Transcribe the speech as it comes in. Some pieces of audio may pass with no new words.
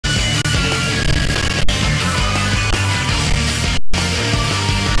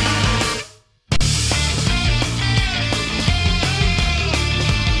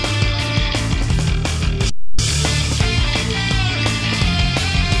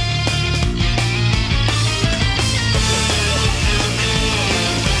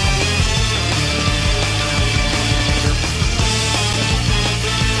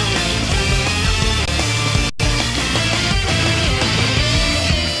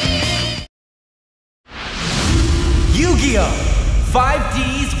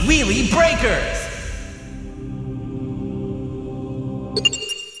5D's Wheelie Breakers!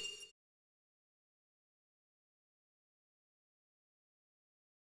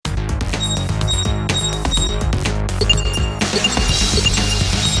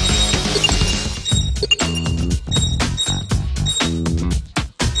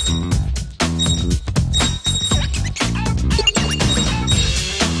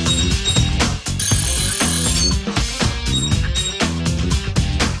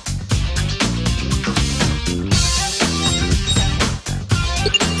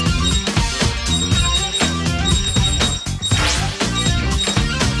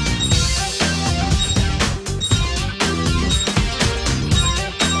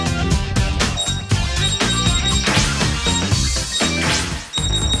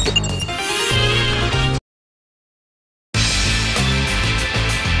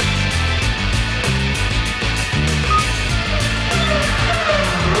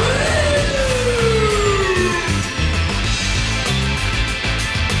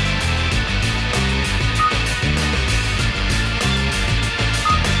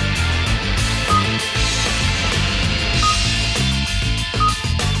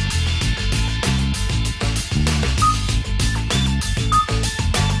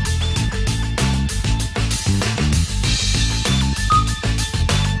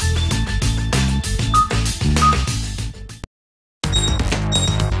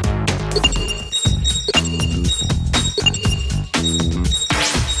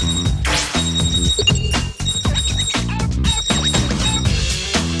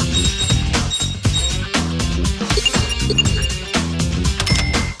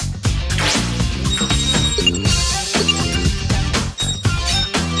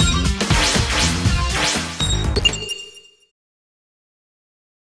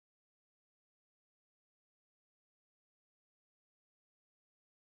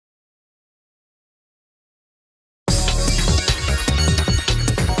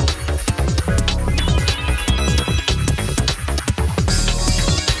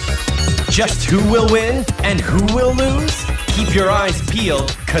 Just who will win and who will lose? Keep your eyes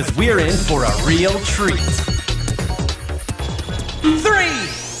peeled, cause we're in for a real treat. 3,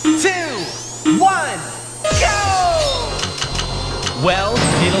 2, 1, go! Well,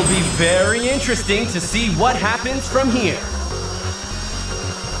 it'll be very interesting to see what happens from here.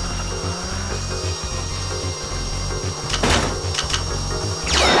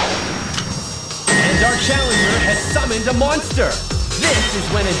 And our challenger has summoned a monster. This is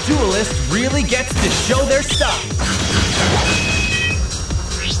when a duelist really gets to show their stuff.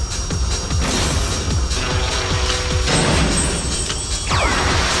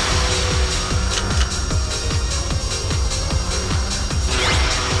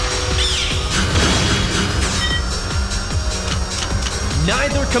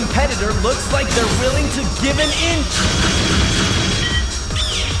 Neither competitor looks like they're willing to give an inch.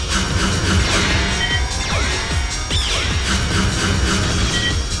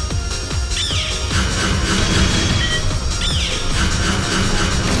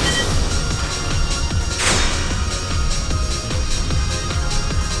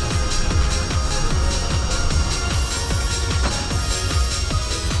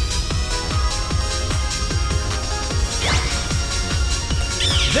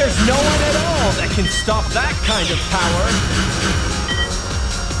 There's no one at all that can stop that kind of power.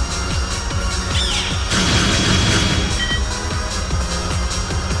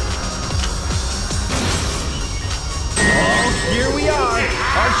 Oh, here we are.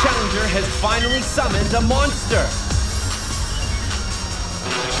 Our challenger has finally summoned a monster.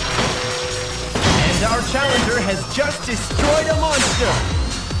 And our challenger has just destroyed a monster.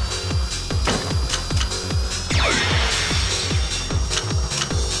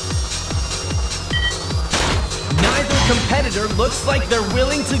 Competitor looks like they're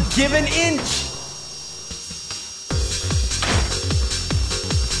willing to give an inch.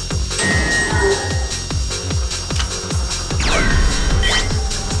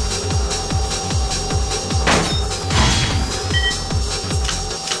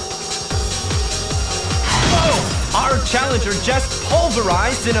 Oh, our challenger just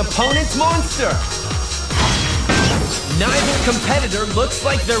pulverized an opponent's monster. Neither competitor looks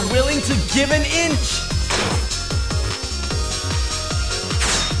like they're willing to give an inch.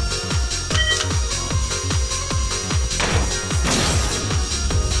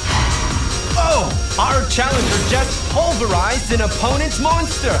 Our challenger just pulverized an opponent's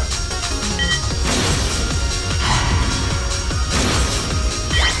monster.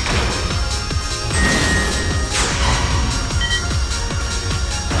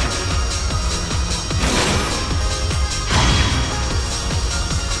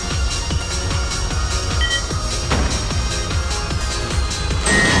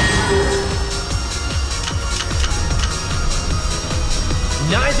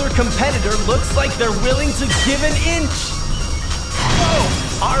 Neither competitor looks like they're willing to give an inch.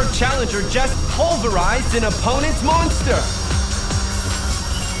 Whoa! Our challenger just pulverized an opponent's monster.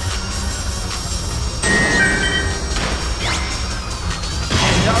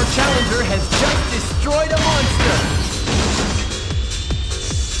 And our challenger has just destroyed a monster.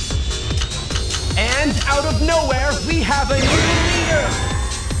 And out of nowhere, we have a new leader.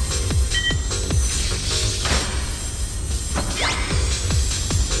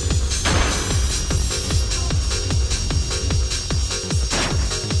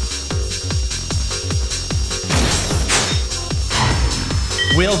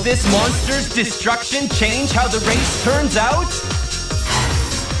 Will this monster's destruction change how the race turns out?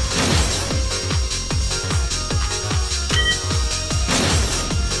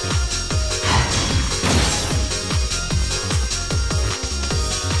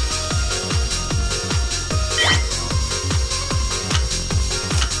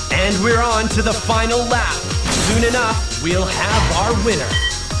 And we're on to the final lap. Soon enough, we'll have our winner.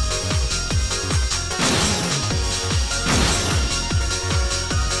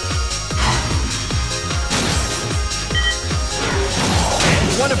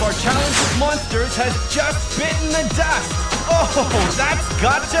 One of our challenger's monsters has just bitten the dust. Oh, that's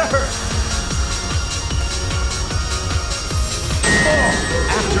got to hurt. Oh,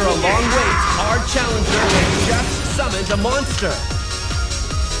 after a long wait, our challenger has just summoned a monster.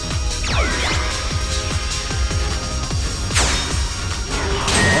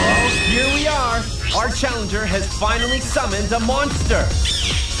 Oh, here we are. Our challenger has finally summoned a monster.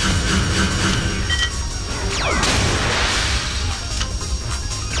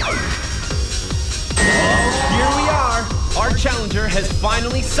 Here we are. Our challenger has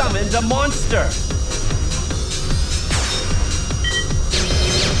finally summoned a monster.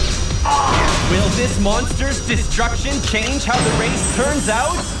 Will this monster's destruction change how the race turns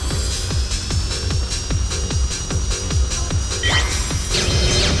out?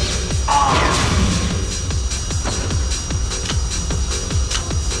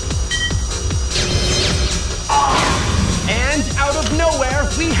 And out of nowhere,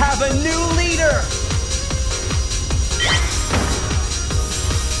 we have a new leader.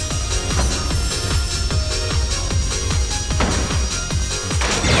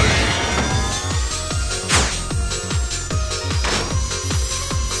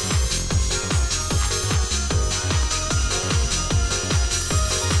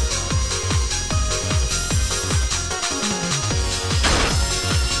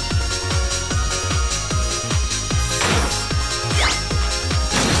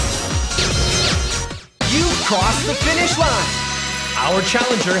 Cross the finish line. Our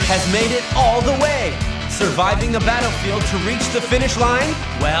challenger has made it all the way. Surviving the battlefield to reach the finish line?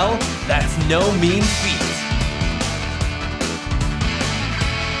 Well, that's no mean feat.